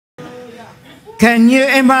Can you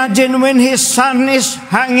imagine when his son is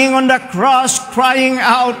hanging on the cross crying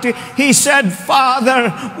out? He said, Father,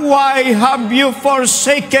 why have you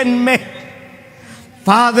forsaken me?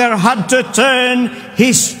 Father had to turn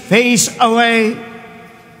his face away.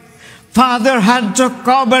 Father had to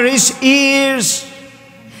cover his ears.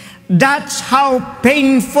 That's how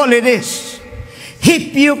painful it is.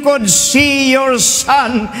 If you could see your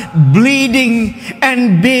son bleeding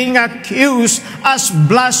and being accused as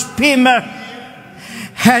blasphemer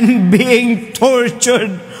and being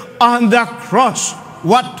tortured on the cross,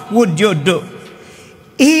 what would you do?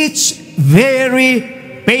 It's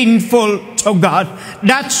very painful to God.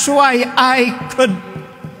 That's why I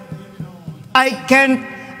can't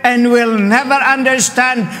and will never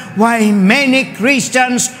understand why many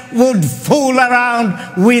Christians would fool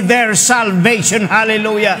around with their salvation.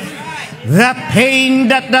 Hallelujah. The pain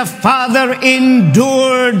that the Father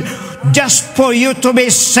endured just for you to be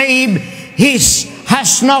saved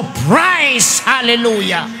has no price.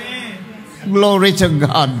 Hallelujah. Glory to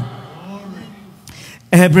God.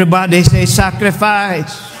 Everybody say sacrifice.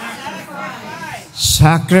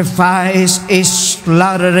 Sacrifice is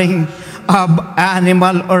slaughtering of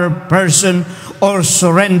animal or person or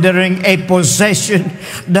surrendering a possession.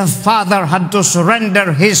 The Father had to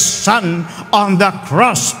surrender his Son on the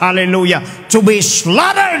cross, hallelujah, to be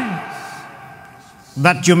slaughtered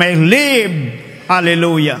that you may live,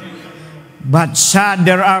 hallelujah. But sad,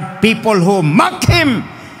 there are people who mock him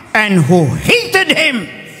and who hated him.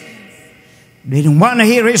 They didn't want to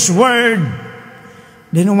hear his word.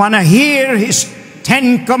 They didn't want to hear his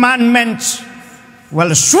 10 commandments.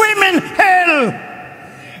 Well, swim in hell.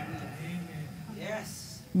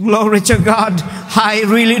 Yes. Glory to God. I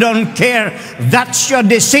really don't care. That's your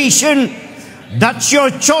decision. That's your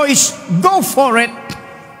choice. Go for it.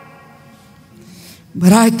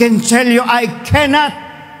 But I can tell you, I cannot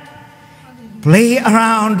play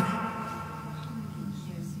around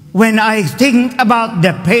when I think about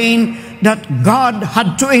the pain that God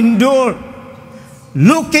had to endure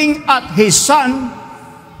looking at his Son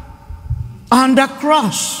on the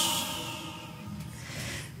cross.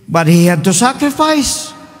 But he had to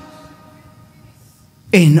sacrifice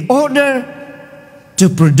in order to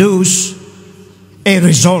produce a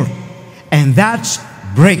result. And that's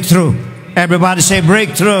breakthrough. Everybody say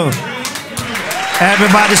breakthrough.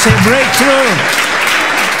 Everybody say breakthrough.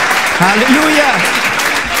 Hallelujah.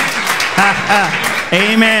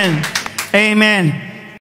 Amen. Amen.